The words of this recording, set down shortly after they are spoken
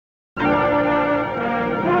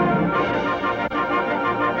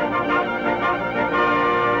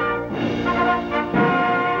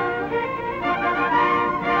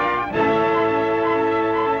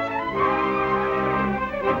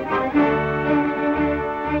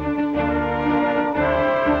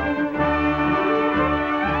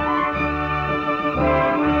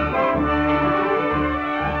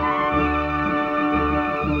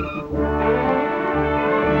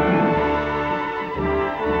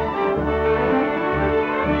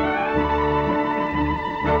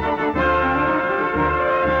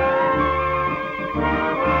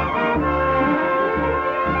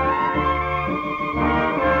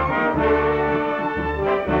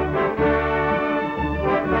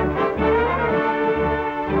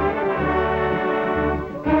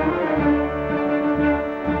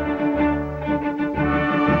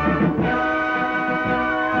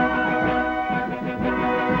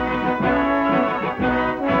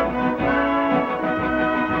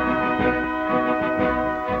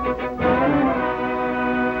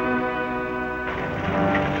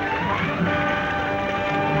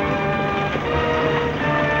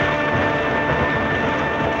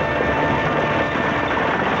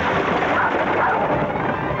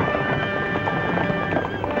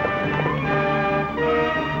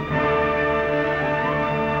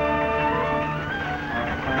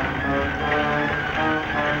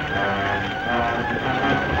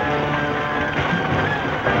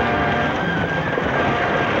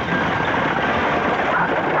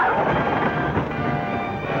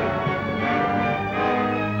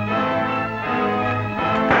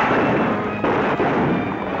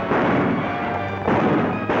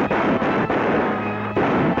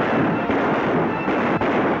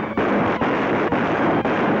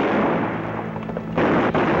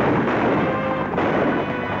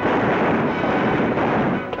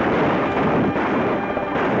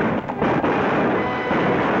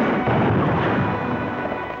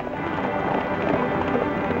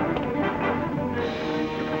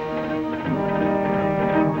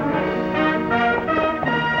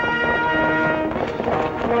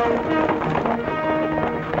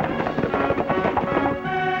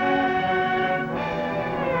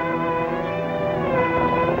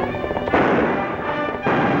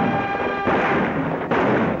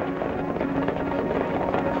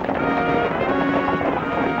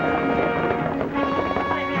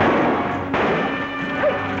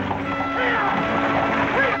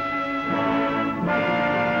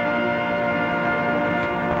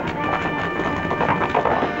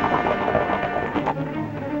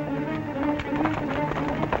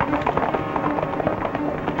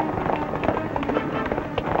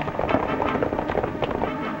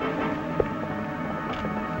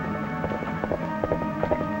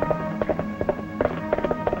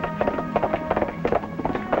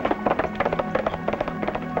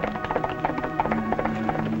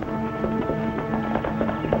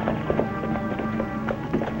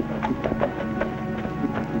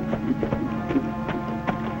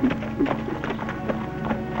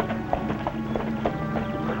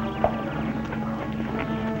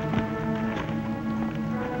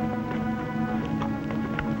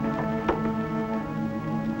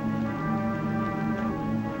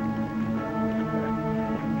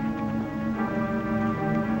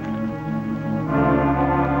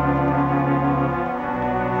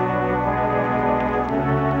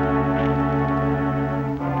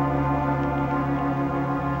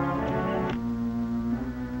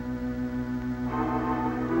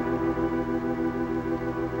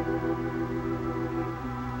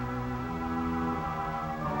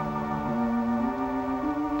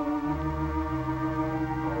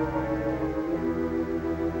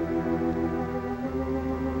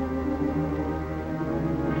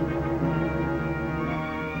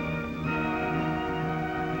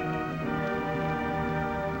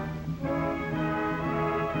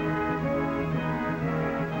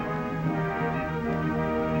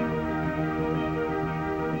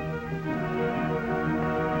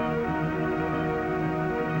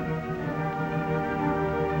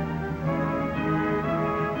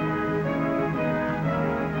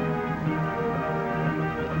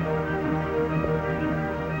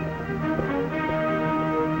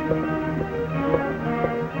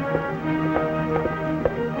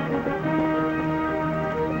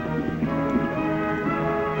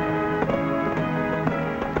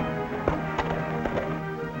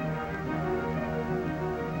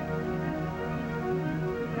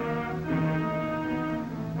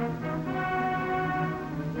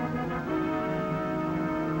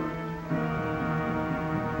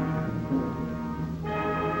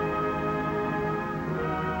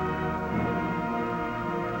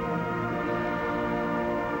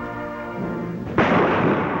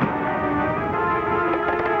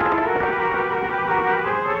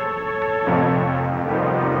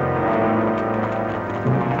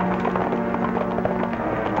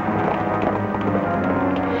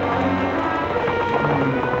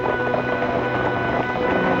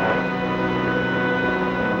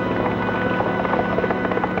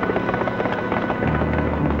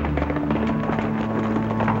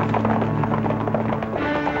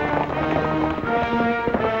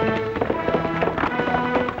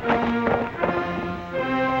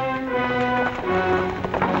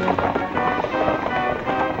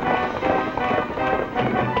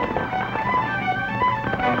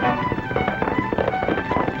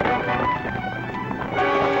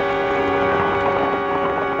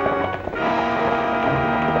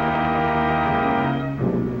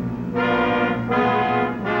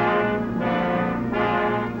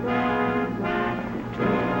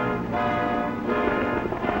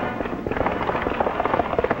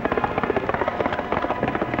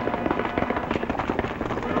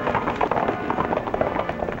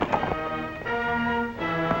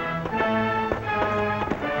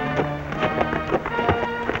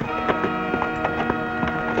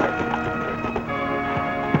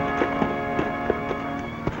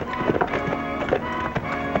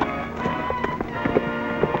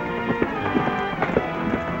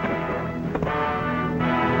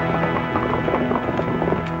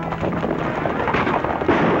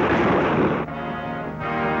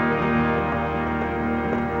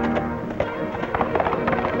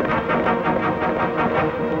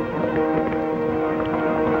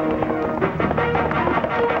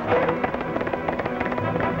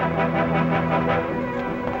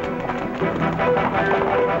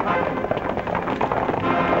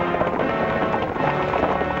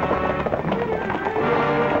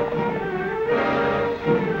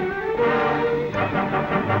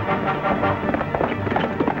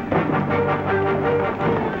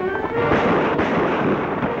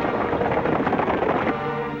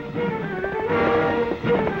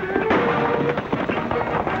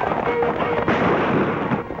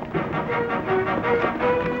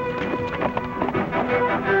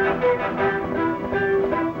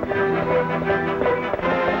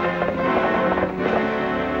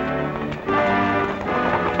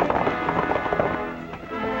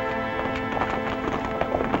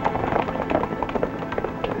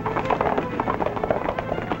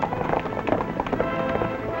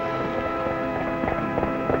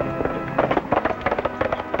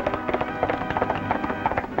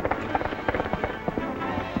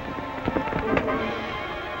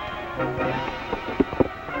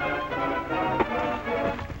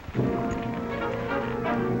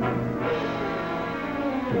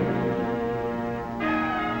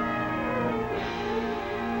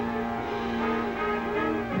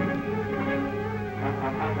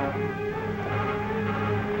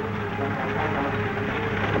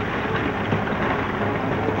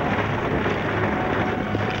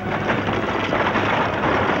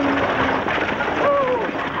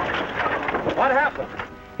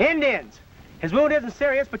Indians. His wound isn't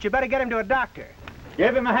serious, but you better get him to a doctor.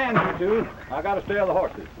 Give him a hand, you two. I gotta stay on the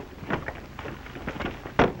horses.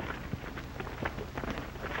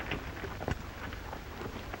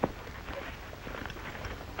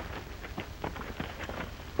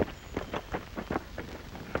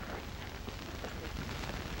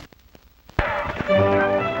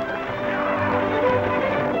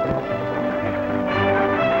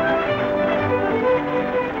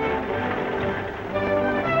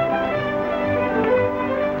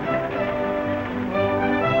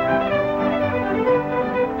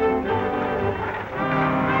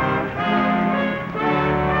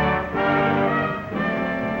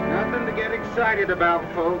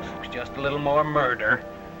 About, folks. Just a little more murder.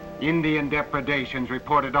 Indian depredations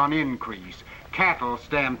reported on increase. Cattle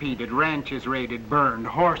stampeded, ranches raided, burned,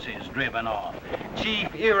 horses driven off. Chief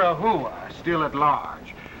Irahua still at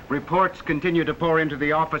large. Reports continue to pour into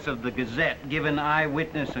the office of the Gazette, giving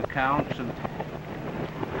eyewitness accounts of...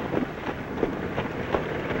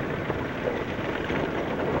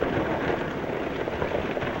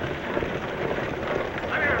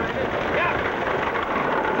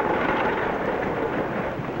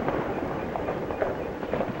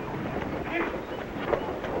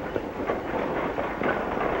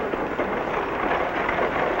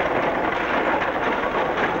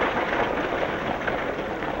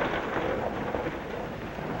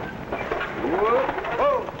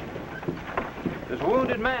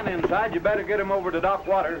 You better get him over to Doc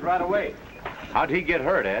Waters right away. How'd he get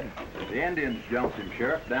hurt, Ed? The Indians jumped him,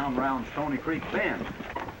 Sheriff, down around Stony Creek Bend.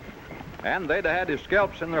 And they'd have had his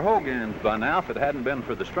scalps in their hogans by now if it hadn't been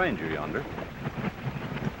for the stranger yonder.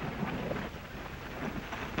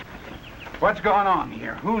 What's going on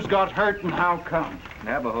here? Who's got hurt and how come?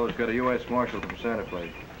 Navajo's got a U.S. Marshal from Santa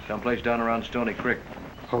Fe. Someplace down around Stony Creek.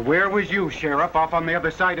 Well, where was you, Sheriff? Off on the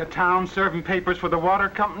other side of town, serving papers for the water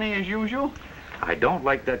company as usual? I don't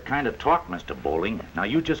like that kind of talk, Mr. Bowling. Now,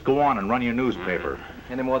 you just go on and run your newspaper.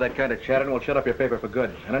 Any more of that kind of chatter, and we'll shut up your paper for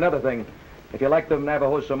good. And another thing, if you like them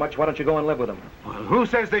Navajos so much, why don't you go and live with them? Well, who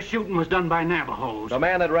says the shooting was done by Navajos? The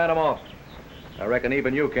man that ran them off. I reckon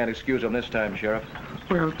even you can't excuse him this time, Sheriff.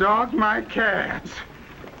 Well, dog my cats.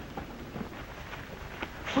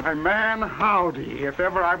 Why, man, howdy. If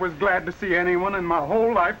ever I was glad to see anyone in my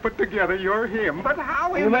whole life put together, you're him. But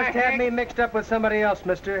how in You the must have heck... me mixed up with somebody else,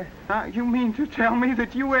 mister. You mean to tell me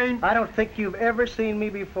that you ain't... I don't think you've ever seen me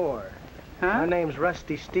before. Huh? My name's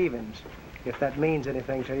Rusty Stevens, if that means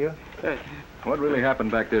anything to you. What really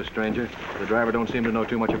happened back there, stranger? The driver don't seem to know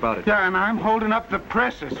too much about it. Yeah, and I'm holding up the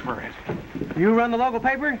presses for it. You run the local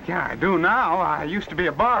paper? Yeah, I do now. I used to be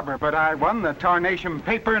a barber, but I won the tarnation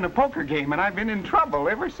paper in a poker game, and I've been in trouble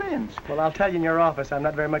ever since. Well, I'll tell you in your office. I'm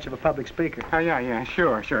not very much of a public speaker. Yeah,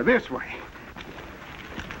 sure. This way.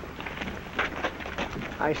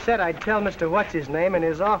 I said I'd tell Mr. What's-His-Name in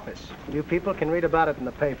his office. You people can read about it in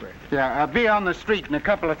the paper. Yeah, I'll be on the street in a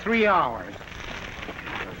couple of 3 hours.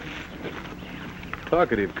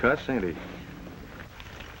 Talkative cuss, ain't he?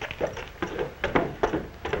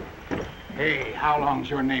 Hey, how long's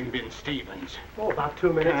your name been Stevens? Oh, about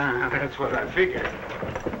 2 minutes. That's what I figured.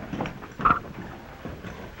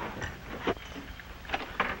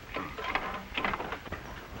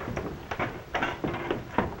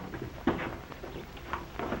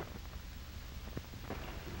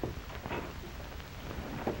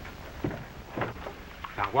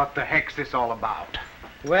 Now, what the heck's this all about?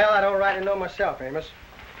 Well, I don't rightly know myself, Amos.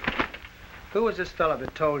 Who was this fellow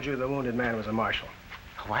that told you the wounded man was a marshal?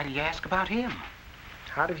 Why do you ask about him?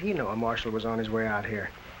 How did he know a marshal was on his way out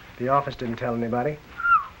here? The office didn't tell anybody.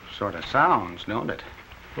 Sort of sounds, don't it?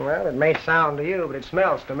 Well, it may sound to you, but it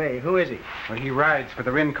smells to me. Who is he? Well, he rides for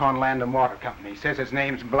the Rincon Land and Water Company. He says his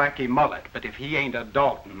name's Blackie Mullet, but if he ain't a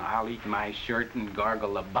Dalton, I'll eat my shirt and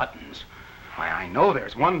gargle the buttons. Why, I know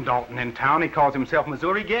there's one Dalton in town. He calls himself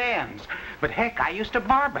Missouri Gans. But heck, I used to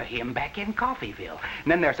barber him back in Coffeeville.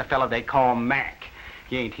 And then there's a fellow they call Mac.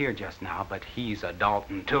 He ain't here just now, but he's a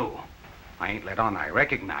Dalton, too. I ain't let on I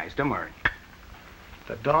recognized him, or...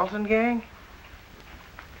 The Dalton Gang?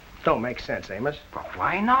 Don't make sense, Amos. Well,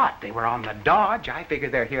 why not? They were on the Dodge. I figure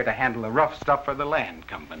they're here to handle the rough stuff for the land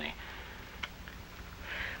company.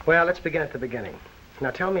 Well, let's begin at the beginning. Now,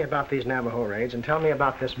 tell me about these Navajo raids, and tell me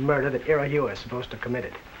about this murder that Irahua is supposed to have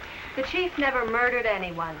committed. The chief never murdered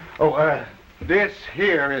anyone. Oh, this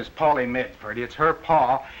here is Polly Medford. It's her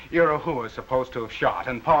pa, Irahua, is supposed to have shot.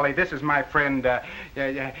 And, Polly, this is my friend,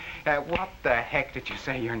 what the heck did you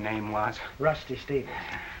say your name was? Rusty Stevens.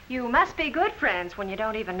 You must be good friends when you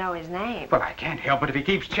don't even know his name. Well, I can't help it if he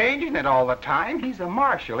keeps changing it all the time. He's a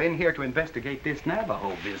marshal in here to investigate this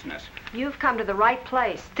Navajo business. You've come to the right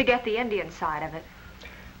place to get the Indian side of it.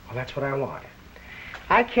 Well, that's what I want.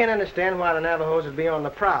 I can't understand why the Navajos would be on the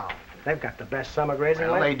prowl. They've got the best summer grazing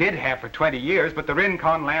Well, land. they did have for 20 years, but the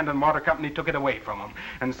Rincon Land and Water Company took it away from them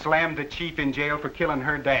and slammed the chief in jail for killing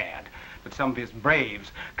her dad. But some of his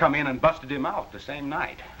braves come in and busted him out the same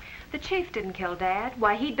night. The chief didn't kill Dad.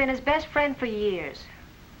 Why, he'd been his best friend for years.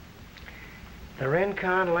 The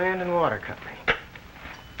Rincon Land and Water Company.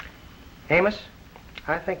 Amos,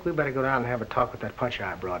 I think we better go down and have a talk with that puncher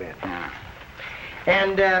I brought in. Yeah.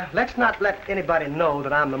 And let's not let anybody know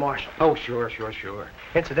that I'm the marshal. Oh, sure.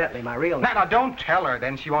 Incidentally, my real name... Now, don't tell her,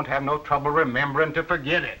 then she won't have no trouble remembering to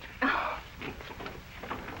forget it.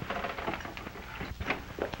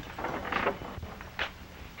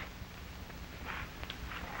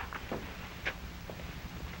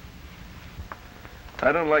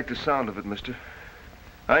 I don't like the sound of it, mister.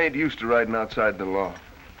 I ain't used to riding outside the law.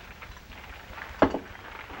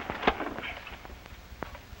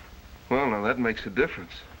 Well, now, that makes a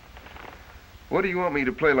difference. What do you want me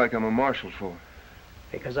to play like I'm a marshal for?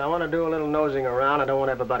 Because I want to do a little nosing around. I don't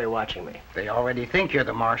want everybody watching me. They already think you're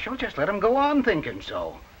the marshal. Just let them go on thinking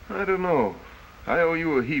so. I don't know. I owe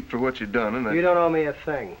you a heap for what you've done, and I... You don't owe me a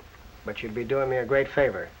thing. But you'd be doing me a great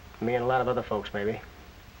favor. Me and a lot of other folks, maybe.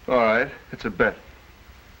 All right, it's a bet.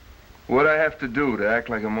 What'd I have to do to act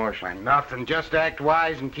like a marshal? Why, nothing. Just act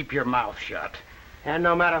wise and keep your mouth shut. And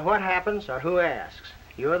no matter what happens or who asks,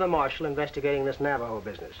 you're the marshal investigating this Navajo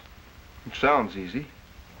business. It sounds easy.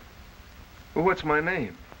 Well, what's my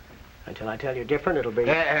name? Until I tell you different, it'll be...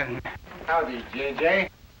 Howdy, J.J.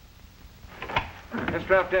 Just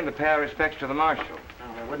dropped in to pay our respects to the marshal.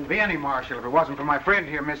 Oh, there wouldn't be any marshal if it wasn't for my friend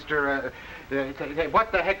here, Mr.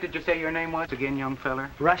 What the heck did you say your name was again, young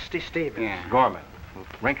feller? Rusty Stevens. Yeah. Gorman,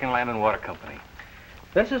 Rincon Land and Water Company.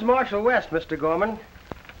 This is Marshal West, Mr. Gorman.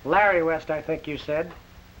 Larry West, I think you said.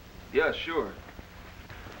 Yeah, sure.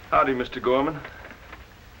 Howdy, Mr. Gorman.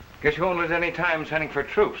 Guess you won't lose any time sending for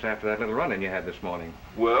troops after that little run-in you had this morning.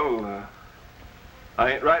 Well,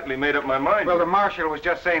 I ain't rightly made up my mind. Well, the marshal was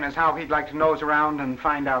just saying as how he'd like to nose around and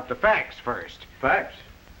find out the facts first. Facts?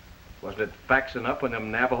 Wasn't it facts enough when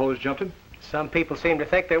them Navajos jumped him? Some people seem to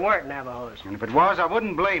think they weren't Navajos. And if it was, I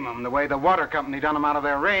wouldn't blame them, the way the water company done them out of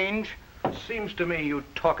their range. Seems to me you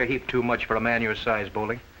talk a heap too much for a man your size,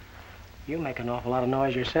 Bowling. You make an awful lot of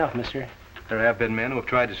noise yourself, mister. There have been men who have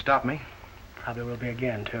tried to stop me. Probably will be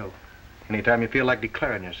again, too. Anytime you feel like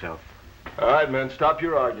declaring yourself. All right, men, stop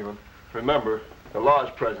your argument. Remember, the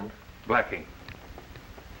law's present. Blackie.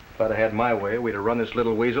 If I'd have had my way, we'd have run this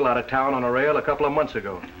little weasel out of town on a rail a couple of months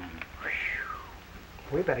ago.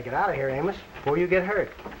 We better get out of here, Amos, before you get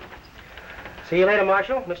hurt. See you later,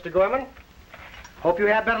 Marshal. Mr. Gorman. Hope you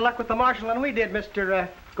have better luck with the marshal than we did, Mr.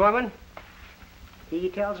 Gorman. He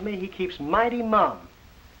tells me he keeps mighty mum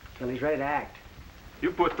till he's ready to act.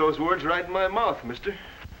 You put those words right in my mouth, mister.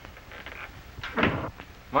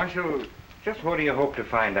 Marshal, just what do you hope to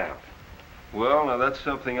find out? Well, now, that's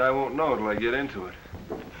something I won't know till I get into it.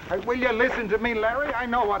 Will you listen to me, Larry? I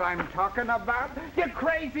know what I'm talking about. You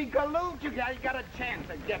crazy galoot. You got a chance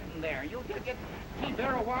of getting there. You get keep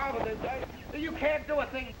there a while, but you can't do a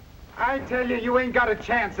thing. I tell you, you ain't got a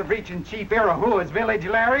chance of reaching Chief Arahua's village,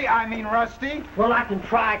 Larry. I mean, Rusty. Well, I can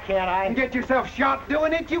try, can't I? And get yourself shot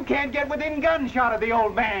doing it? You can't get within gunshot of the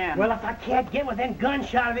old man. Well, if I can't get within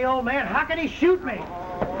gunshot of the old man, how can he shoot me?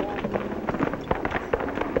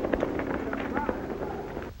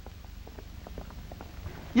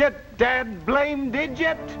 You dad blamed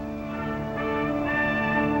idiot.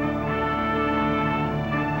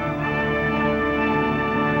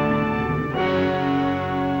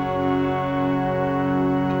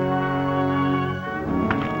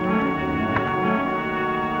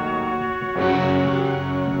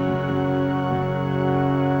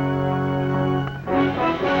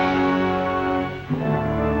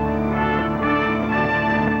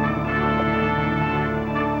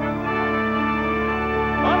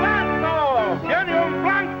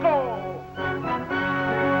 Blanco!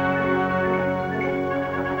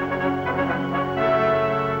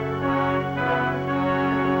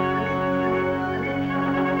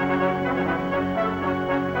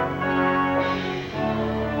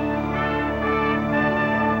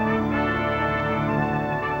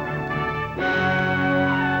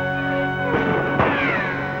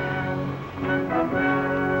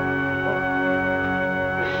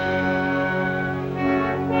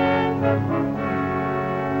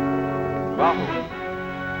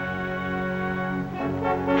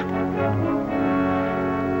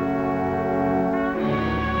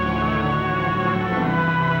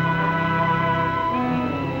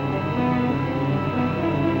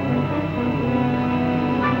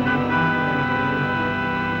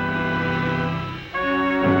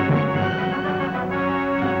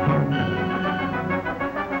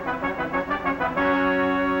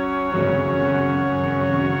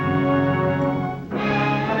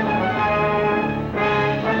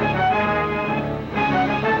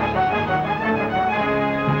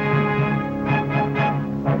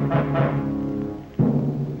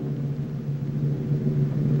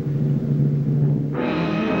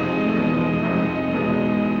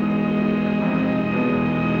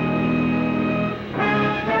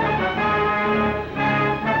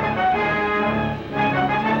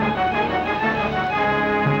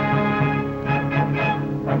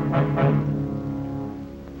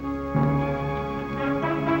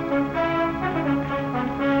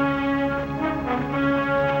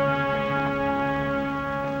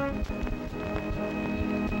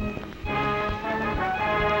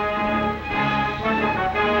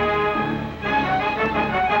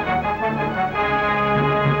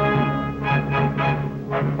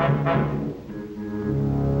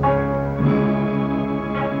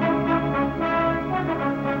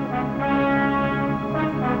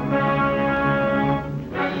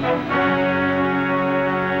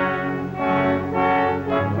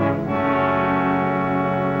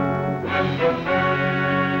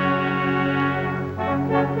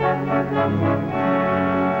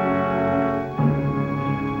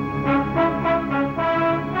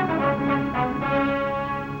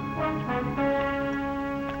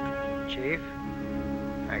 Chief.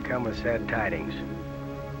 I come with sad tidings.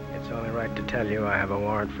 It's only right to tell you I have a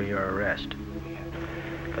warrant for your arrest.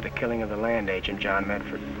 For the killing of the land agent, John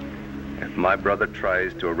Medford. If my brother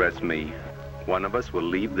tries to arrest me, one of us will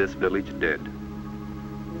leave this village dead.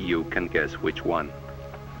 You can guess which one.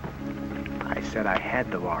 I said I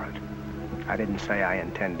had the warrant. I didn't say I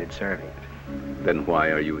intended serving it. Then why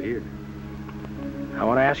are you here? I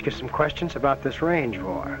want to ask you some questions about this range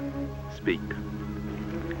war. Speak.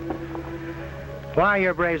 Why are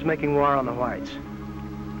your braves making war on the whites?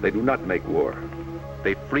 They do not make war.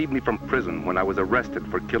 They freed me from prison when I was arrested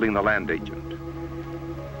for killing the land agent.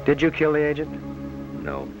 Did you kill the agent?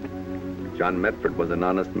 No. John Medford was an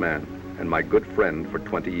honest man and my good friend for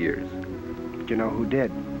 20 years. Do you know who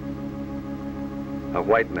did? A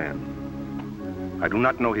white man. I do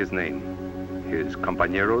not know his name. His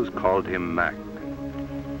compañeros called him Mac.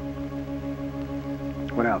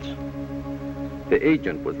 What else? The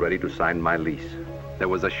agent was ready to sign my lease. There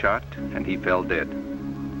was a shot, and he fell dead.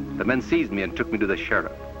 The men seized me and took me to the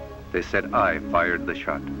sheriff. They said I fired the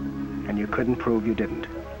shot. And you couldn't prove you didn't?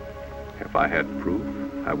 If I had proof,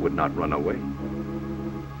 I would not run away.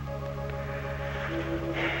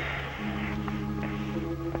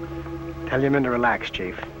 Tell your men to relax,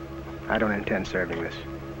 Chief. I don't intend serving this.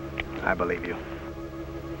 I believe you.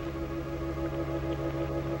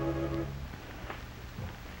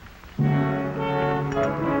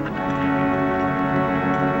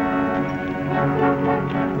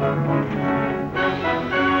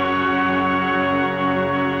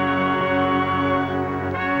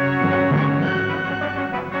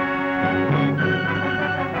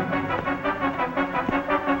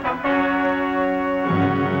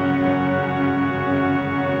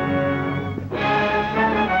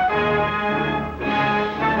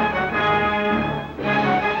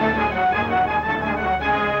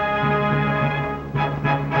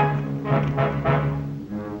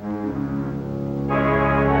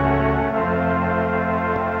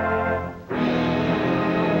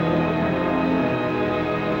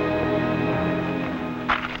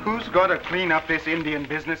 To clean up this Indian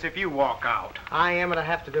business if you walk out. I am, and I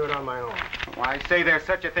have to do it on my own. Why, I say there's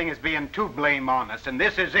such a thing as being too blame honest, and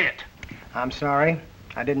this is it. I'm sorry.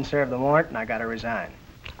 I didn't serve the warrant, and I gotta resign.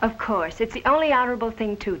 Of course. It's the only honorable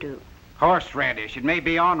thing to do. Horseradish, it may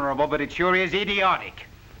be honorable, but it sure is idiotic.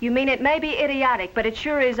 You mean it may be idiotic, but it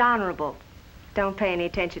sure is honorable. Don't pay any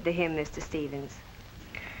attention to him, Mr. Stevens.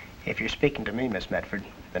 If you're speaking to me, Miss Medford,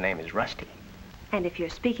 the name is Rusty. And if you're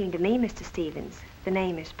speaking to me, Mr. Stevens, the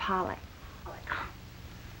name is Polly.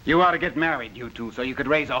 You ought to get married, you two, so you could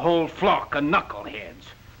raise a whole flock of knuckleheads.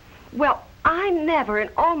 Well, I never in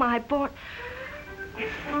all my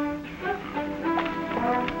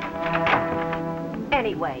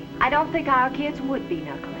Anyway, I don't think our kids would be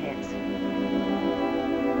knuckleheads.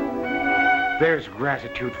 There's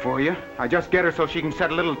gratitude for you. I just get her so she can set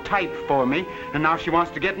a little type for me, and now she wants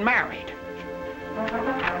to get married.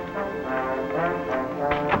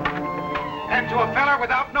 And to a feller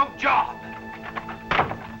without no job.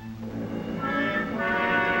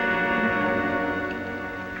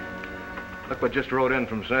 Look what just rode in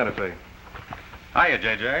from Santa Fe. Hiya,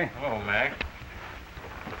 JJ. Hello, Mac.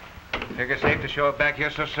 Figure safe to show up back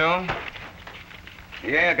here so soon?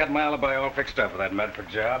 Yeah, I got my alibi all fixed up for that Medford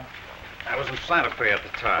job. I was in Santa Fe at the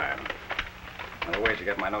time. By the way, did you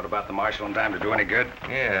get my note about the marshal in time to do any good?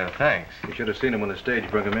 Yeah, thanks. You should have seen him when the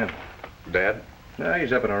stage brought him in. Dead? No,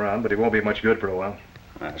 he's up and around, but he won't be much good for a while.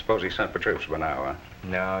 I suppose he sent for troops by now, huh?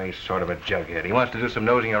 No, he's sort of a jughead. He wants to do some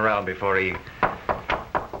nosing around before he...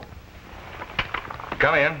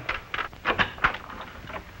 Come in.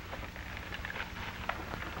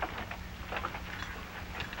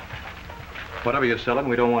 Whatever you're selling,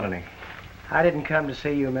 we don't want any. I didn't come to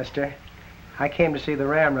see you, mister. I came to see the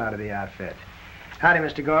ramrod of the outfit. Howdy,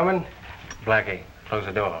 Mr. Gorman. Blackie, close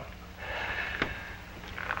the door.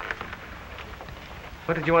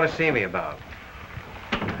 What did you want to see me about?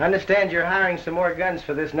 I understand you're hiring some more guns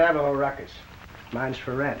for this Navajo ruckus. Mine's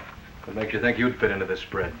for rent. What makes you think you'd fit into this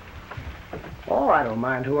spread? Oh, I don't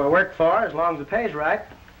mind who I work for, as long as the pay's right.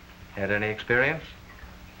 Had any experience?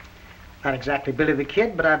 Not exactly Billy the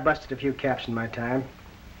Kid, but I've busted a few caps in my time.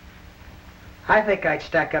 I think I'd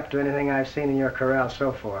stack up to anything I've seen in your corral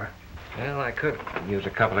so far. Well, I could use a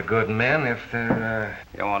couple of good men if they're,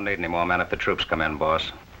 You won't need any more men if the troops come in,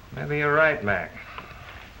 boss. Maybe you're right, Mac.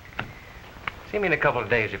 See me in a couple of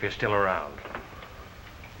days if you're still around.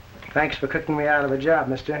 Thanks for cooking me out of a job,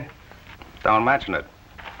 mister. Don't mention it.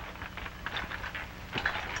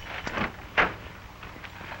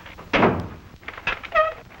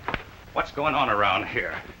 What's going on around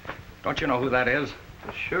here? Don't you know who that is?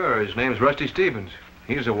 Sure, his name's Rusty Stevens.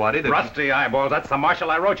 He's a waddy that... Rusty Eyeballs, that's the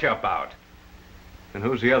marshal I wrote you about. And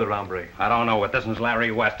who's the other hombre? I don't know, but this one's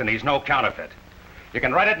Larry West, and he's no counterfeit. You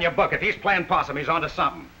can write it in your book. If he's playing possum, he's onto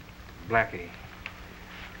something. Blackie.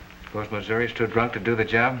 Suppose Missouri's too drunk to do the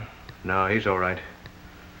job? No, he's all right.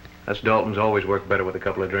 Us Daltons always work better with a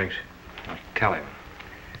couple of drinks. Now, tell him.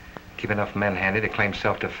 Keep enough men handy to claim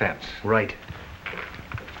self-defense. Right.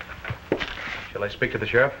 Shall I speak to the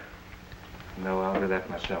sheriff? No, I'll do that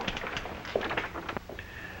myself.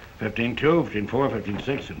 15-2, 15-4,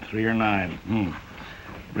 15-6, and 3 or 9.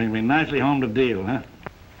 Brings me nicely home to deal, huh?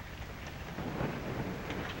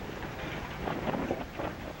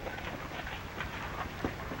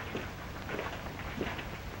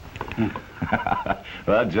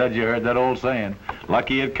 Well, Judge, you heard that old saying.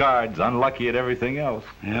 Lucky at cards, unlucky at everything else.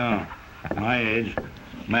 Yeah. At my age,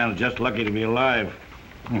 man's just lucky to be alive.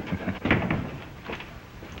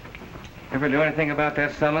 Ever do anything about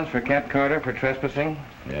that summons for Cap Carter for trespassing?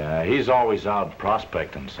 Yeah, he's always out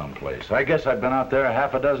prospecting someplace. I guess I've been out there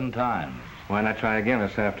half a dozen times. Why not try again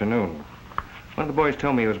this afternoon? One of the boys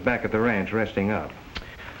told me he was back at the ranch resting up.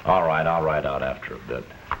 All right, I'll ride out after a bit.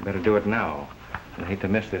 Better do it now. I hate to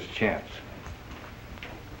miss this chance.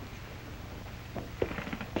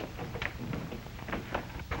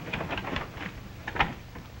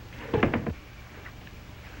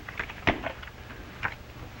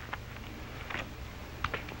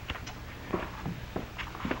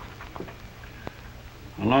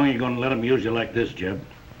 How long are you going to let him use you like this, Jeb?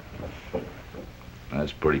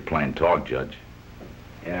 That's pretty plain talk, Judge.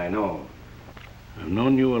 Yeah, I know. I've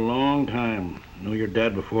known you a long time. Knew your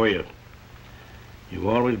dad before you. You've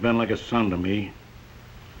always been like a son to me.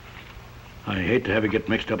 I hate to have you get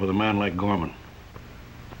mixed up with a man like Gorman.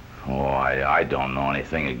 Oh, I don't know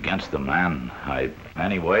anything against the man.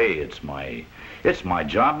 Anyway, it's my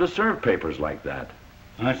job to serve papers like that.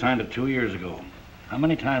 I signed it 2 years ago. How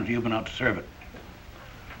many times have you been out to serve it?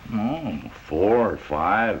 Oh, 4 or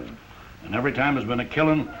 5. And every time there's been a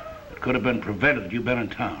killing that could have been prevented had you been in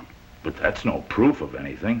town. But that's no proof of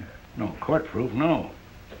anything. No court proof, no.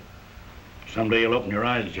 Someday you'll open your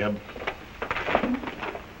eyes, Jeb.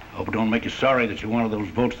 Hope it don't make you sorry that you're one of those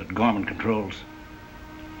votes that Gorman controls.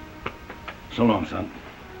 So long, son.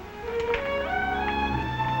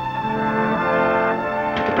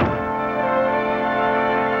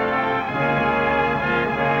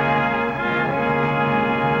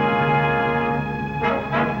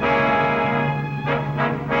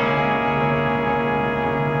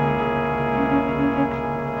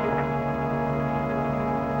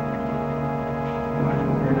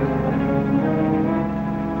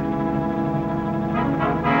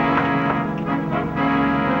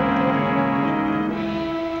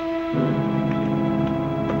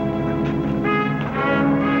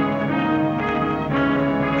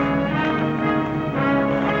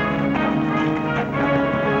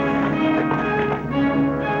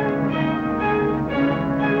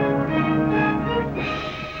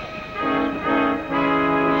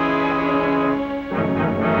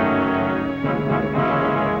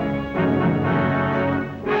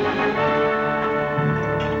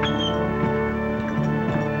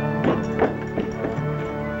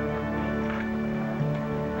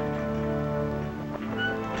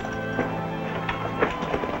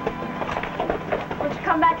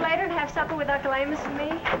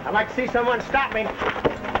 I'd like to see someone stop me.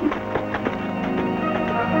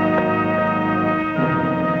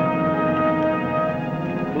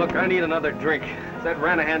 Look, I need another drink. If that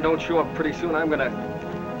Ranahan don't show up pretty soon, I'm gonna...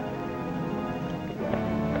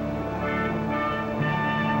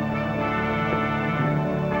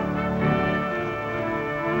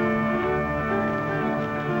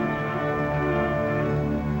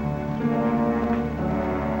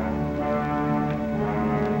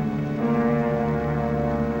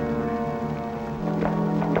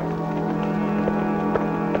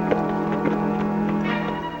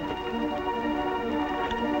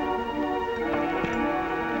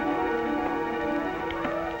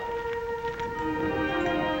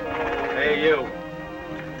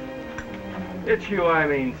 It's you I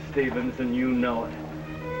mean, Stevens, and you know it.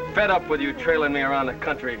 Fed up with you trailing me around the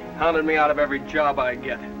country, hounding me out of every job I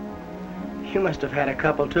get. You must have had a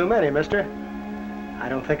couple too many, mister. I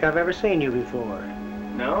don't think I've ever seen you before.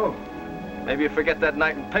 No? Maybe you forget that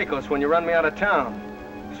night in Pecos when you run me out of town.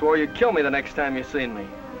 Swore you'd kill me the next time you seen me.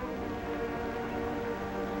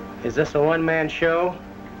 Is this a one-man show,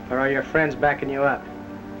 or are your friends backing you up?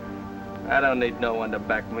 I don't need no one to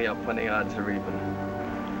back me up when the odds are even.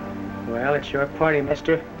 Well, it's your party,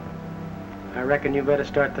 mister. I reckon you better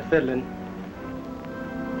start the fiddling.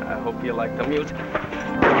 I hope you like the music.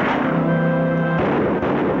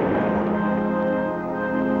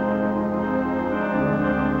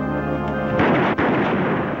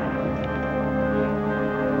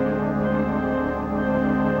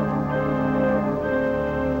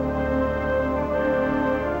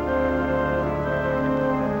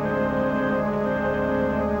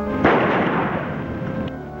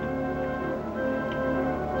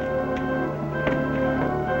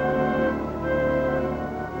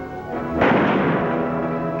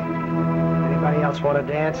 else want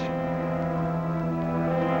to dance?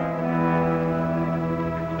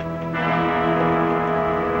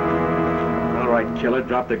 All right, killer,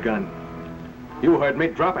 drop the gun. You heard me.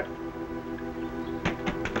 Drop it.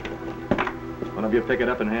 One of you pick it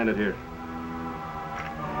up and hand it here.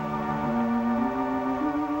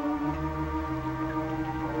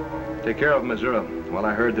 Take care of him, Missouri, while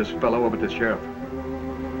I herd this fellow over to the sheriff.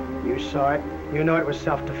 You saw it. You know it was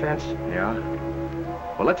self-defense. Yeah?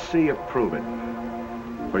 Well, let's see you prove it.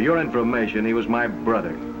 For your information, he was my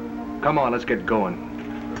brother. Come on, let's get going.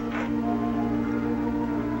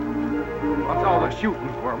 What's all the shooting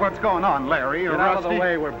for? What's going on, Larry? Get out of the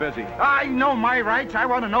way, we're busy. I know my rights. I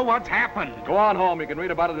want to know what's happened. Go on home. You can read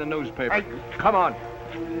about it in the newspaper. Come on.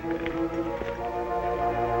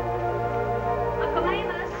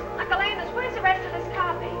 Uncle Amos, where's the rest of this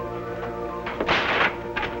copy?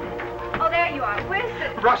 Oh, there you are. Where's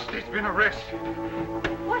the... Rusty's been arrested.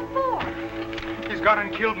 What for? He's gone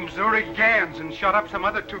and killed Missouri Gans and shot up some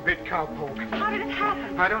other two-bit cowpoke. How did it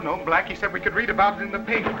happen? I don't know. Blackie said we could read about it in the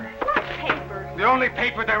paper. What paper? The only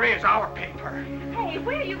paper there is, our paper. Hey,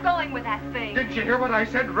 where are you going with that thing? Didn't you hear what I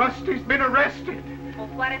said? Rusty's been arrested. Well,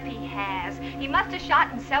 what if he has? He must have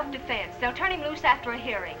shot in self-defense. They'll turn him loose after a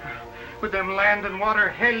hearing. With them land and water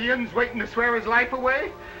hellions waiting to swear his life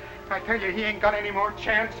away? I tell you, he ain't got any more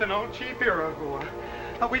chance than old Chief Iroquois.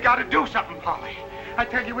 We gotta do something, Polly. I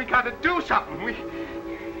tell you, we gotta do something.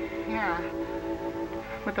 Yeah.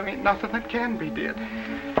 But there ain't nothing that can be did.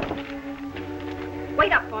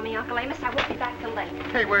 Wait up for me, Uncle Amos. I won't be back till late.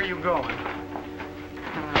 Hey, where are you going?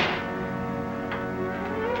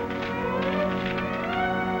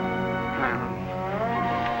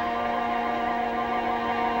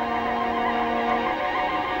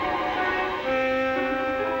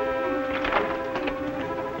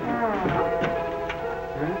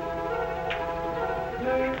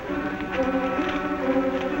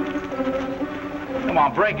 Come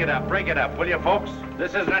on, break it up, will you, folks?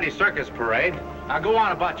 This isn't any circus parade. Now go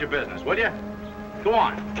on about your business, will you? Go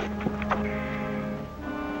on.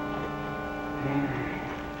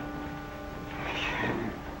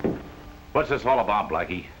 What's this all about,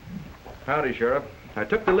 Blackie? Howdy, Sheriff. I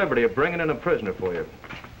took the liberty of bringing in a prisoner for you.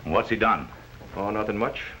 What's he done? Oh, nothing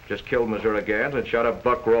much. Just killed Missouri Gans and shot up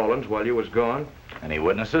Buck Rawlins while you was gone. Any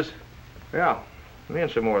witnesses? Yeah, me and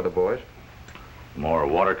some more of the boys. More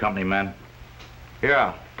water company men?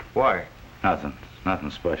 Yeah, why?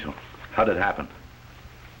 Nothing special. How'd it happen?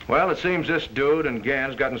 Well, it seems this dude and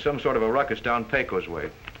Gans got in some sort of a ruckus down Pecos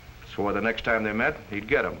way. Swore the next time they met, he'd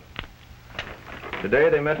get him. Today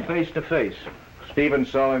they met face to face.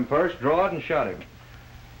 Stevens saw him first, drawed, and shot him.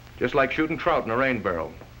 Just like shooting trout in a rain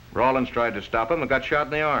barrel. Rawlins tried to stop him and got shot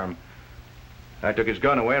in the arm. I took his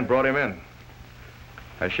gun away and brought him in.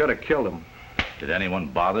 I should have killed him. Did anyone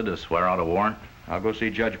bother to swear out a warrant? I'll go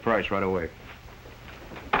see Judge Price right away.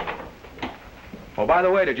 Oh, by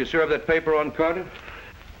the way, did you serve that paper on Carter?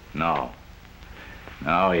 No.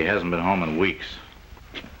 No, he hasn't been home in weeks.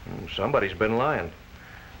 Somebody's been lying.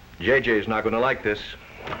 JJ's not going to like this.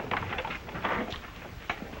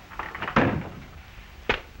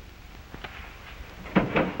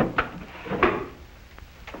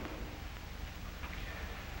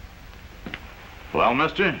 Well,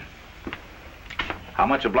 mister, how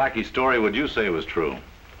much of Blackie's story would you say was true?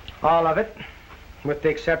 All of it, with the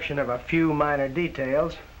exception of a few minor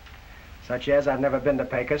details, such as I've never been to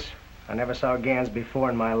Pecos. I never saw Gans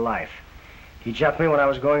before in my life. He jumped me when I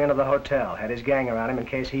was going into the hotel, had his gang around him in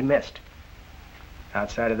case he missed.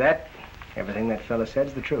 Outside of that, everything that fella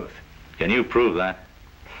said's the truth. Can you prove that?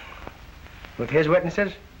 With his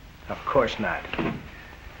witnesses? Of course not.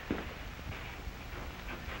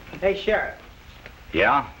 Hey, Sheriff.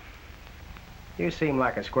 Yeah? You seem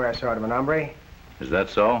like a square sort of an hombre. Is that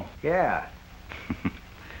so? Yeah.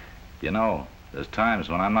 You know, there's times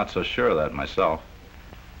when I'm not so sure of that myself.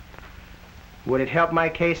 Would it help my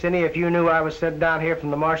case any if you knew I was sent down here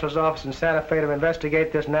from the marshal's office in Santa Fe to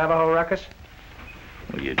investigate this Navajo ruckus?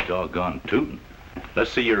 Well, you doggone tootin'.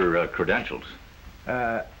 Let's see your credentials.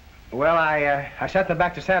 Well, I sent them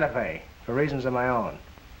back to Santa Fe for reasons of my own.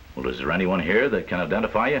 Well, is there anyone here that can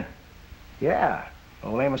identify you? Yeah.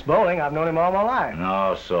 Old Amos Bowling, I've known him all my life.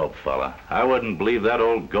 No soap, fella. I wouldn't believe that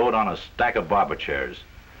old goat on a stack of barber chairs.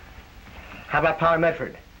 How about Polly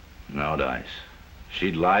Medford? No dice.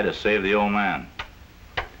 She'd lie to save the old man.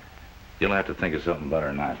 You'll have to think of something better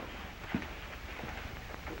than that.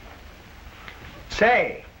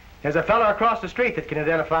 Say, there's a fellow across the street that can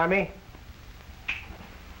identify me.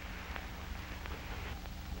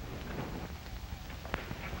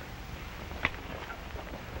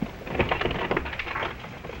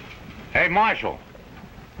 Hey, Marshal.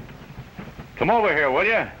 Come over here, will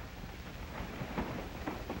you?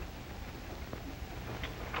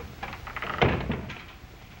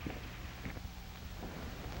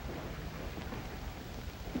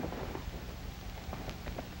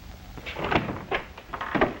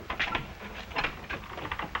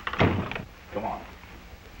 Come on.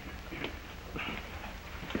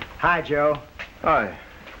 Hi, Joe. Hi.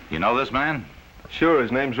 You know this man? Sure,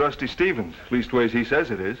 his name's Rusty Stevens. Leastways, he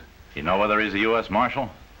says it is. You know whether he's a U.S.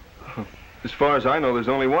 Marshal? As far as I know, there's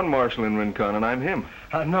only one marshal in Rincon, and I'm him.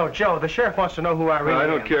 No, Joe, the sheriff wants to know who I really am. I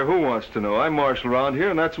don't care who wants to know. I'm marshal around here,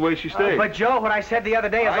 and that's the way she stays. But, Joe, what I said the other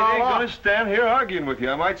day is all I ain't off. gonna stand here arguing with you.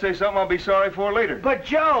 I might say something I'll be sorry for later. But,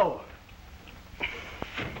 Joe!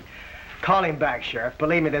 Call him back, Sheriff.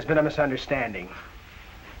 Believe me, there's been a misunderstanding.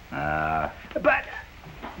 But...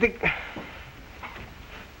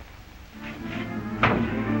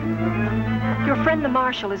 Your friend the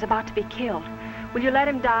Marshal is about to be killed. Will you let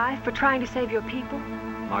him die for trying to save your people?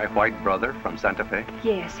 My white brother from Santa Fe?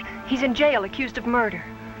 Yes. He's in jail accused of murder.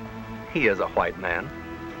 He is a white man.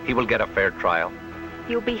 He will get a fair trial.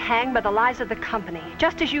 He'll be hanged by the lies of the company,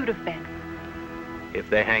 just as you'd have been. If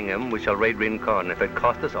they hang him, we shall raid Rincon if it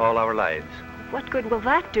costs us all our lives. What good will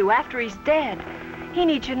that do after he's dead? He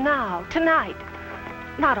needs you now, tonight.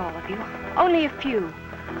 Not all of you, only a few.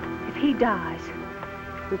 If he dies,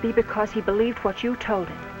 it will be because he believed what you told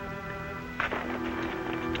him.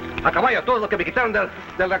 A caballo, todo lo que me quitaron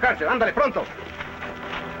de la cárcel. Ándale, pronto.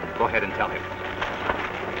 Go ahead and tell him.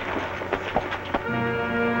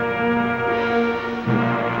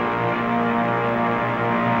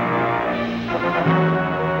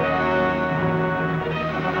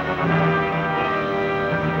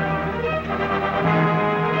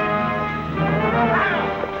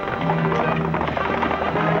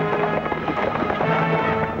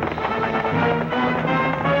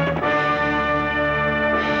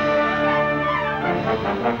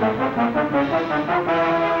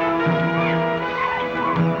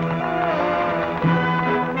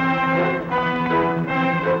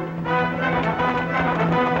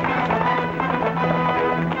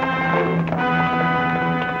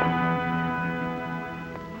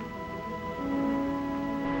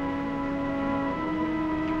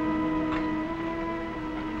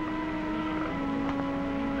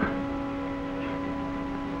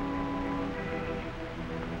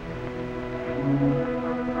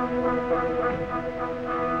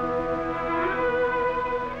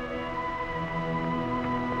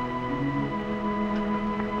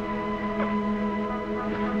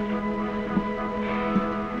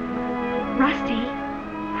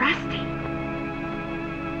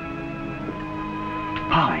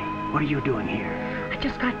 What are you doing here? I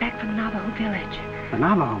just got back from the Navajo village. The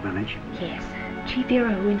Navajo village? Yes. Chief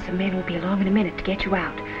Irahu and some men will be along in a minute to get you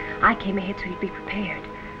out. I came ahead so you'd be prepared.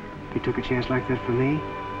 You took a chance like that for me?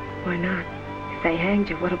 Why not? If they hanged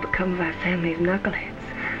you, what'll become of our family of knuckleheads?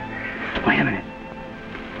 Wait a minute.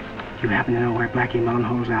 You happen to know where Blackie Mullen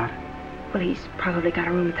holds out? Well, he's probably got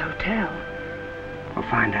a room at the hotel. We'll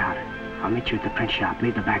find out. I'll meet you at the print shop.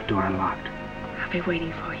 Leave the back door unlocked. I'll be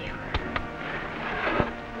waiting for you.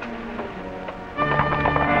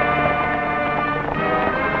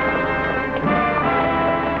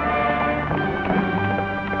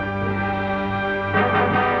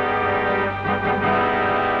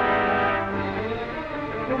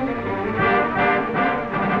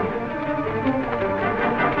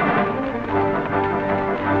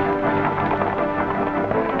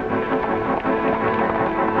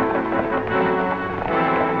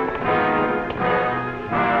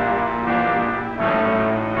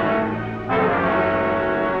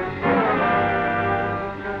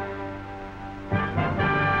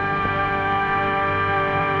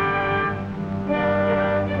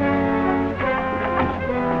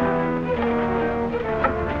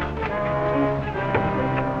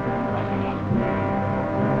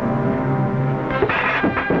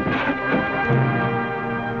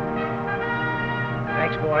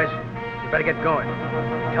 Get going.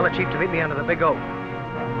 Tell the chief to meet me under the big oak.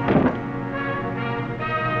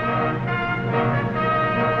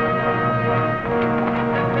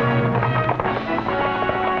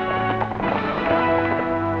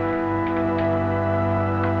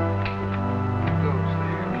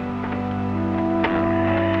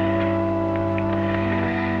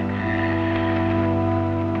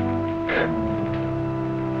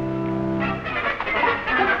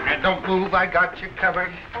 Don't move, I got you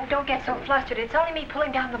covered. Oh, don't get so flustered. It's only me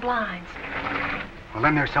pulling down the blinds. Well,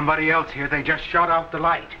 then there's somebody else here. They just shut off the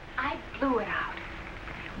light. I blew it out.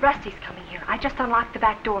 Rusty's coming here. I just unlocked the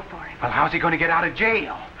back door for him. Well, how's he going to get out of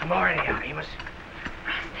jail? I'm already out, Amos.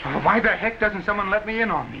 Rusty. Well, why the heck doesn't someone let me in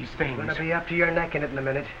on these things? Gonna be up to your neck in it in a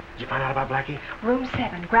minute. Did you find out about Blackie? Room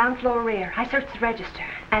 7, ground floor rear. I searched the register.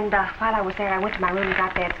 And while I was there, I went to my room and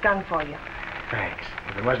got Dad's gun for you. Thanks.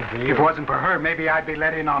 If it wasn't for you... If it wasn't for her, maybe I'd be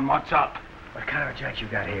let in on what's up. What kind of a judge you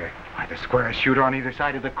got here? Why, the squarest shooter on either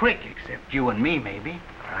side of the creek, except you and me, maybe.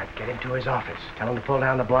 All right, get him to his office. Tell him to pull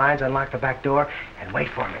down the blinds, unlock the back door, and wait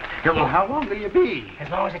for me. Well, how long will you be? As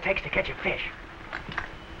long as it takes to catch a fish.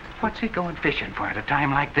 What's he going fishing for at a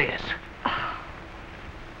time like this?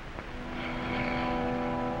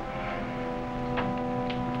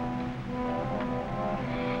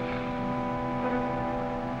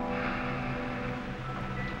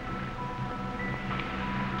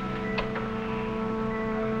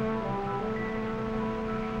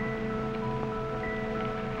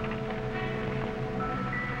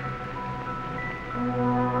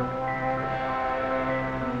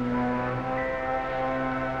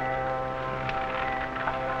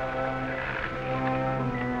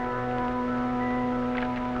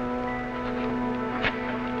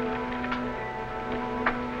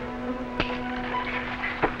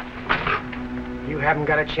 You haven't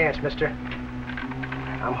got a chance, mister.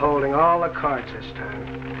 I'm holding all the cards this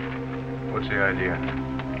time. What's the idea?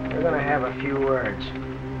 We're gonna have a few words.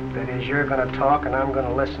 That is, you're gonna talk and I'm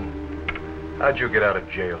gonna listen. How'd you get out of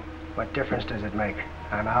jail? What difference does it make?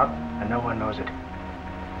 I'm out and no one knows it.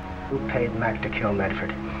 Who paid Mac to kill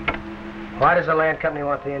Medford? Why does the land company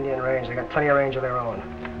want the Indian range? They got plenty of range of their own.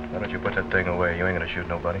 Why don't you put that thing away? You ain't gonna shoot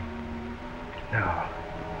nobody. No,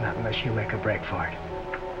 not unless you make a break for it.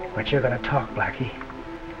 But you're gonna talk, Blackie.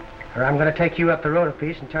 Or I'm gonna take you up the road a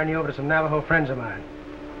piece and turn you over to some Navajo friends of mine.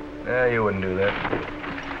 Yeah, you wouldn't do that.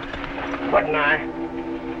 Wouldn't I?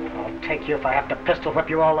 I'll take you if I have to pistol whip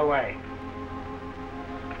you all the way.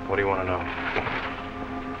 What do you want to know?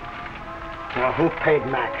 Now, who paid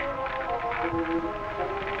Mac?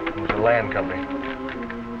 It was the land company.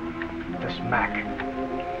 This Mac.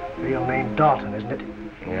 Real name Dalton, isn't it?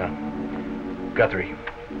 Yeah. Guthrie.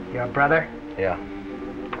 Your brother? Yeah.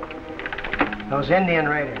 Those Indian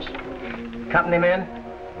raiders. Company men?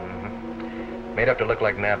 Mm-hmm. Made up to look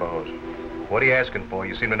like Navajos. What are you asking for?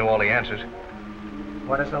 You seem to know all the answers.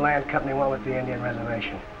 What does the land company want with the Indian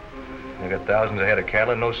reservation? They got thousands of head of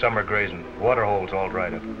cattle and no summer grazing. Water holes all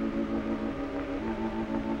dried up.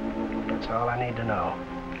 That's all I need to know.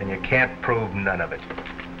 And you can't prove none of it.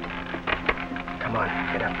 Come on,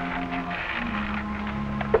 get up.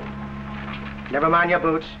 Never mind your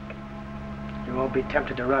boots. You won't be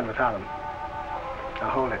tempted to run without them. Now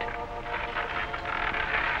hold it.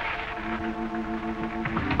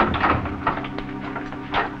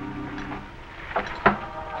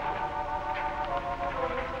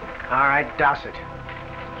 All right, douse it.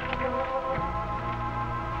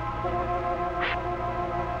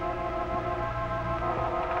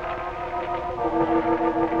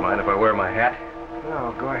 Mind if I wear my hat?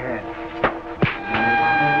 No, go ahead.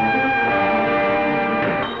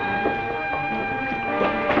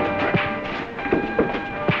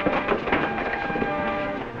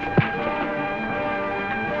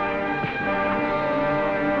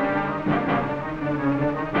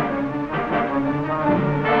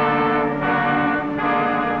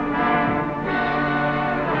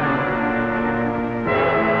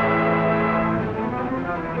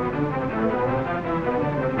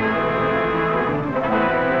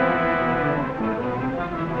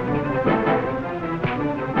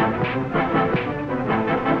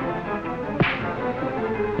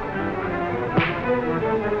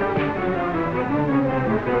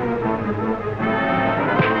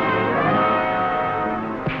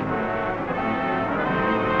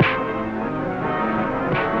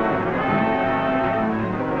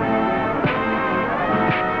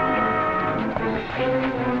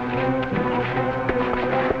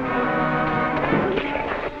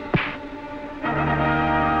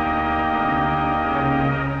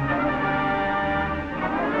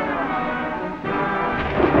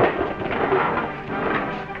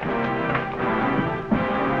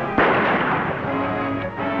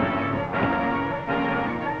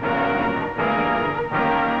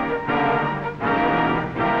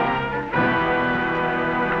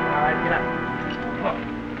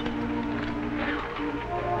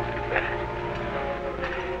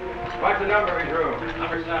 What's the number of his room?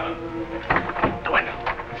 Number 7. The window.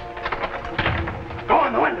 Go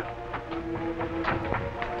in the window.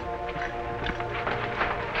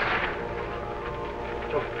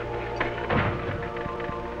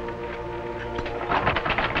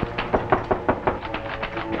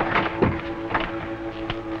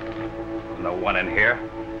 No one in here?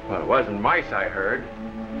 Well, it wasn't mice I heard.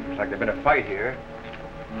 Looks like there's been a fight here.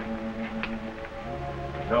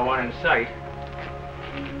 no one in sight.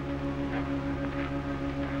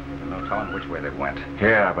 No telling which way they went.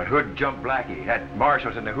 Yeah, but who'd jump Blackie? Had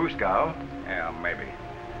marshals in the hoosegow. Yeah, maybe.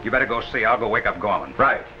 You better go see. I'll go wake up Gorman.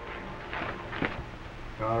 Right.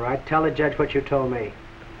 All right, tell the judge what you told me.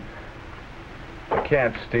 I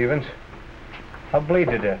can't, Stevens. I'll bleed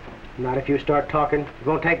to death. Not if you start talking. It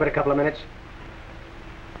won't take but a couple of minutes.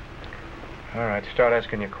 All right, start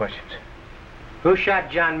asking your questions. Who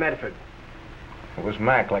shot John Medford? It was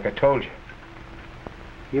Mac, like I told you.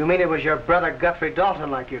 You mean it was your brother Guthrie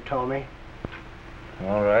Dalton, like you told me?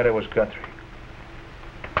 All right, it was Guthrie.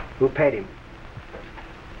 Who paid him?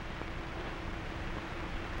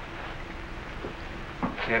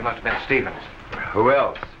 Yeah, it must have been Stevens. Who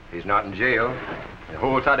else? He's not in jail. The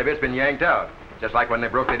whole side of it's been yanked out, just like when they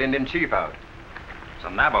broke that Indian chief out.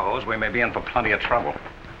 Some Navajos, we may be in for plenty of trouble.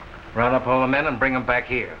 Round up all the men and bring them back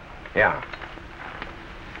here. Yeah.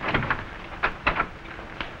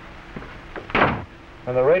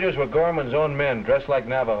 And the raiders were Gorman's own men, dressed like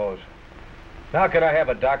Navajos. Now can I have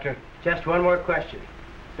a doctor? Just one more question.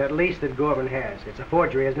 That lease that Gorman has, it's a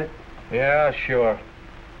forgery, isn't it? Yeah, sure.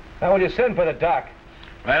 Now will you send for the doc?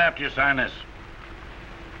 Right after you sign this.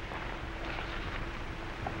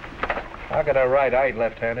 How could I write? I ain't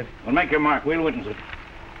left-handed. Well, make your mark. We'll witness it.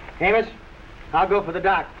 Amos, I'll go for the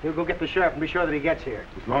doc. You'll go get the sheriff and be sure that he gets here.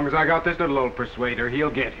 As long as I got this little old persuader, he'll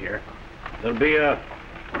get here. There'll be a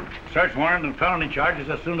search warrant and felony charges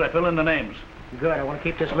as soon as I fill in the names. Good. I want to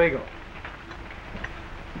keep this legal.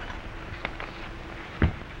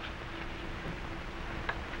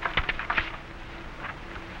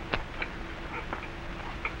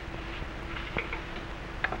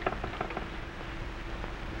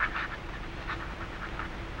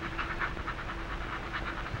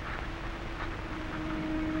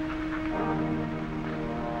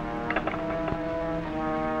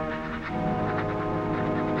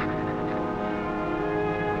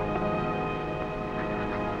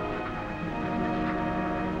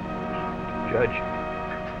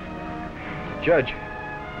 Judge.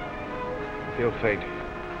 I feel faint.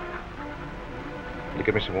 Will you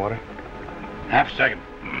give me some water? Half a second.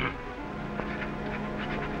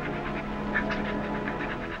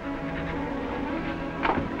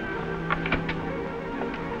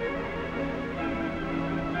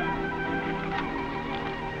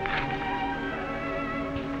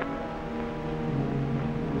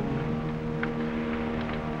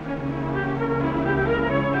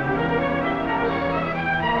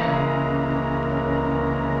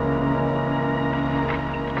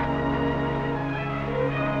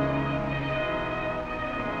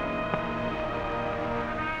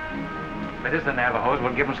 If it is the Navajos,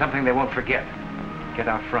 we'll give them something they won't forget. Get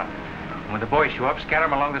out front. And when the boys show up, scatter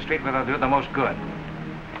them along the street where they'll do the most good.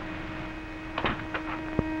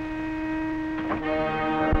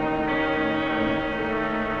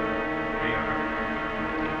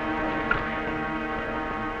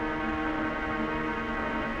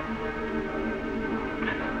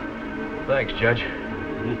 Thanks, Judge.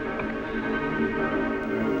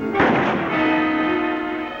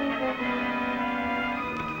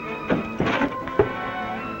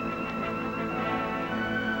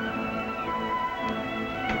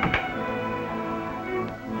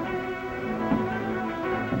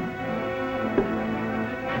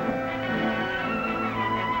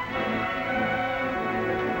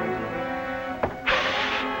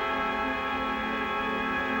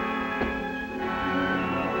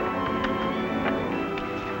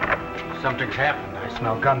 Something's happened. I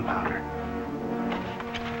smell gunpowder.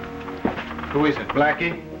 Who is it,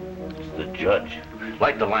 Blackie? It's the judge.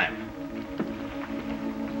 Light the lamp.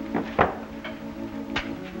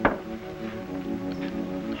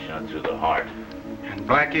 Shot through the heart. And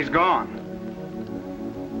Blackie's gone.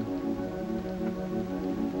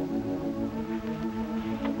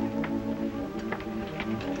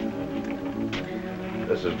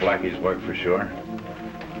 This is Blackie's work for sure.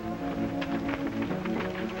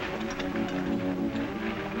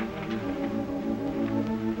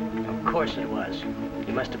 Of course it was.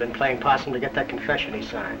 He must have been playing possum to get that confession he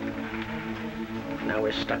signed. Now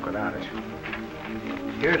we're stuck without it.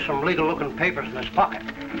 Here's some legal-looking papers in his pocket.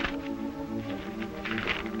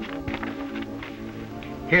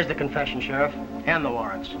 Here's the confession, Sheriff, and the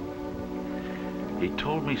warrants. He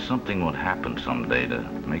told me something would happen someday to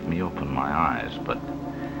make me open my eyes, but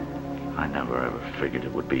I never ever figured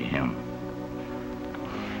it would be him.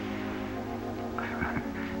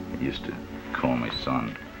 He used to call me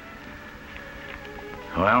son.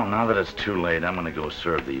 Well, now that it's too late, I'm gonna go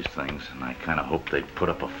serve these things, and I kind of hope they put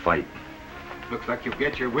up a fight. Looks like you'll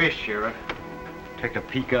get your wish, Sheriff. Take a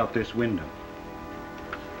peek out this window.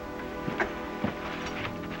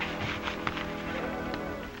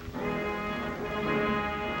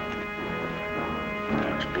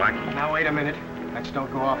 Blackie. Now, wait a minute. Let's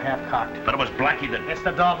don't go off half-cocked. But it was Blackie that... It's the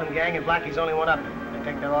Dalton Gang, and Blackie's the only one up. They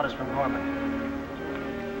take their orders from Gorman.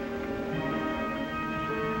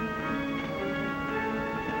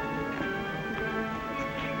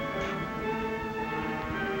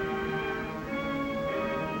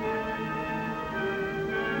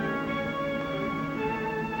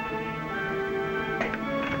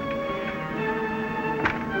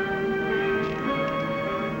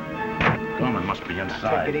 Gorman must be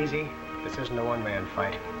inside. Take it easy. This isn't a one-man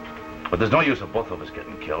fight. But there's no use of both of us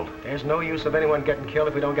getting killed. There's no use of anyone getting killed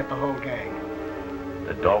if we don't get the whole gang.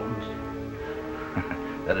 The Daltons?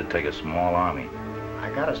 That'd take a small army. I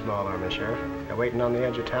got a small army, Sheriff. They're waiting on the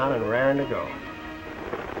edge of town and raring to go.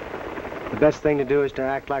 The best thing to do is to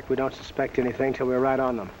act like we don't suspect anything till we're right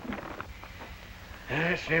on them.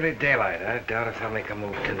 It's nearly daylight. I doubt if they'll make a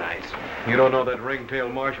move tonight. You don't know that ringtail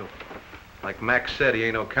marshal. Like Max said, he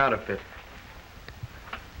ain't no counterfeit.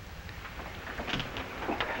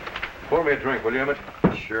 Pour me a drink, will you, Emmett?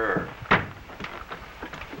 Sure.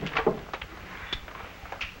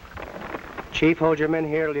 Chief, hold your men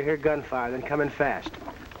here till you hear gunfire, then come in fast.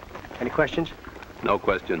 Any questions? No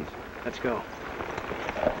questions. Let's go.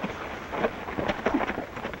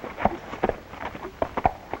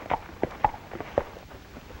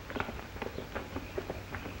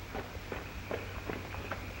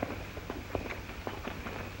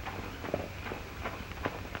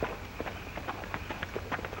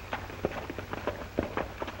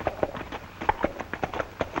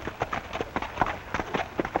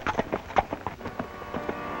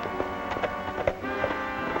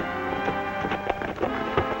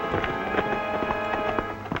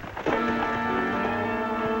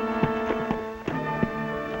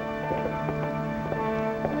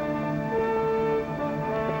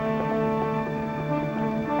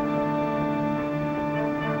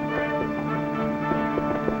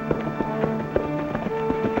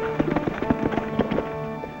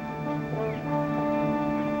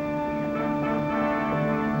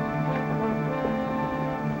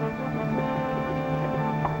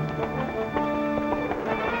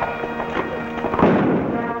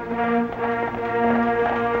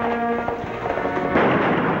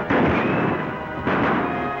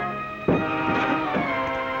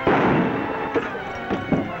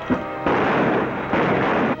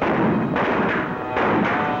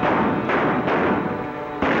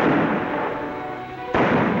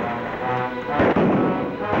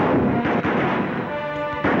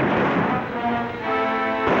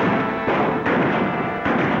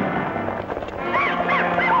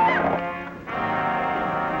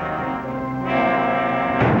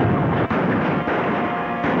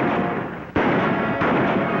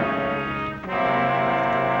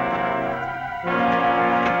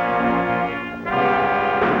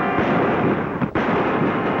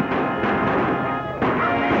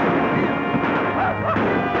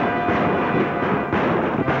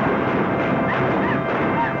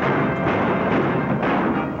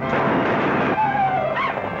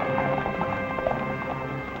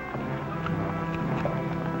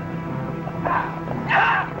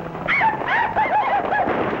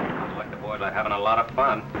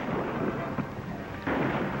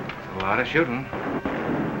 Shooting.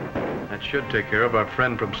 That should take care of our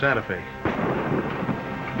friend from Santa Fe.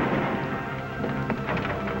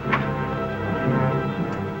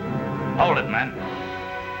 Hold it, men.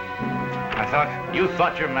 You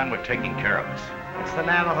thought your men were taking care of us. It's the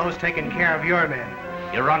Navajos taking care of your men.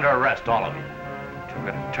 You're under arrest, all of you.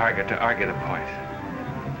 Took a target to argue the point.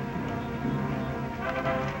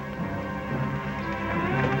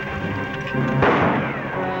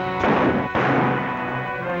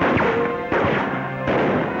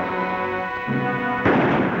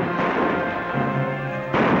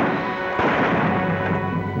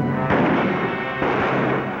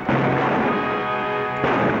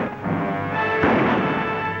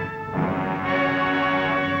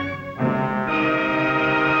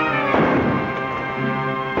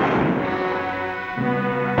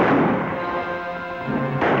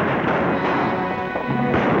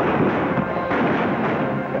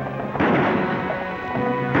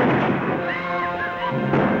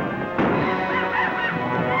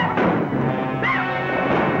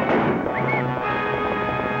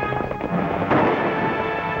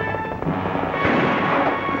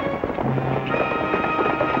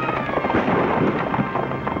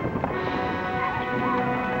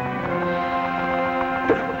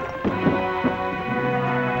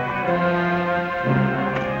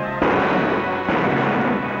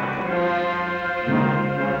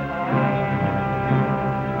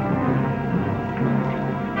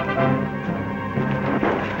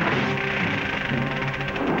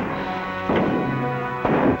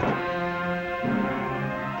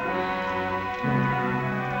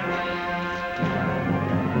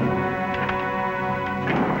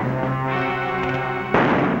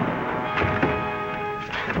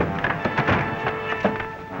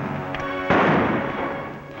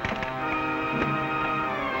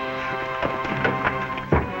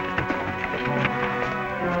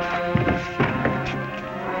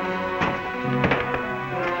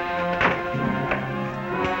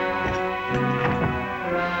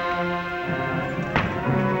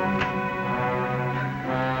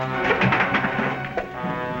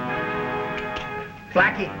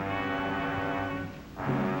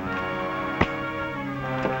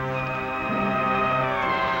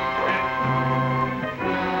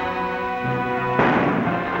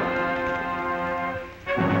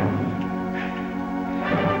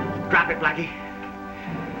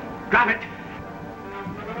 Drop it!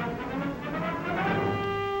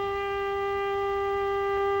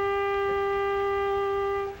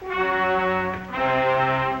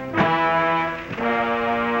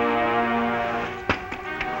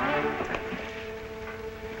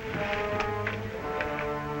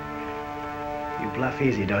 You bluff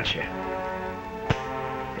easy, don't you?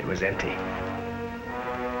 It was empty.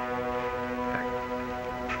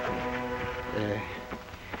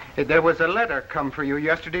 There was a letter come for you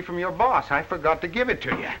yesterday from your boss. I forgot to give it to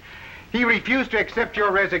you. He refused to accept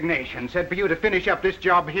your resignation, said for you to finish up this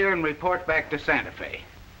job here and report back to Santa Fe.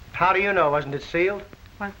 How do you know? Wasn't it sealed?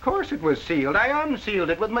 Well, of course it was sealed. I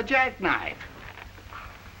unsealed it with my jackknife.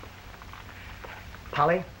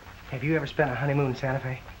 Polly, have you ever spent a honeymoon in Santa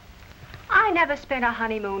Fe? I never spent a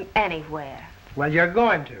honeymoon anywhere. Well, you're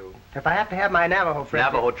going to. If I have to have my Navajo friend...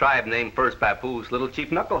 Navajo tribe named First Papoose, Little Chief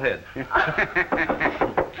Knucklehead.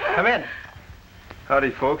 Come in.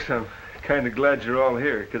 Howdy, folks. I'm kind of glad you're all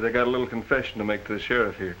here, because I got a little confession to make to the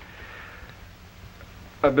sheriff here.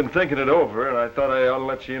 I've been thinking it over, and I thought I ought to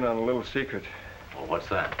let you in on a little secret. Well, what's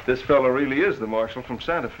that? This fella really is the marshal from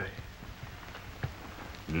Santa Fe.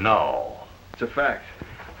 No. It's a fact.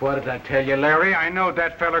 What did I tell you, Larry? I know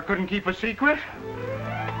that fella couldn't keep a secret.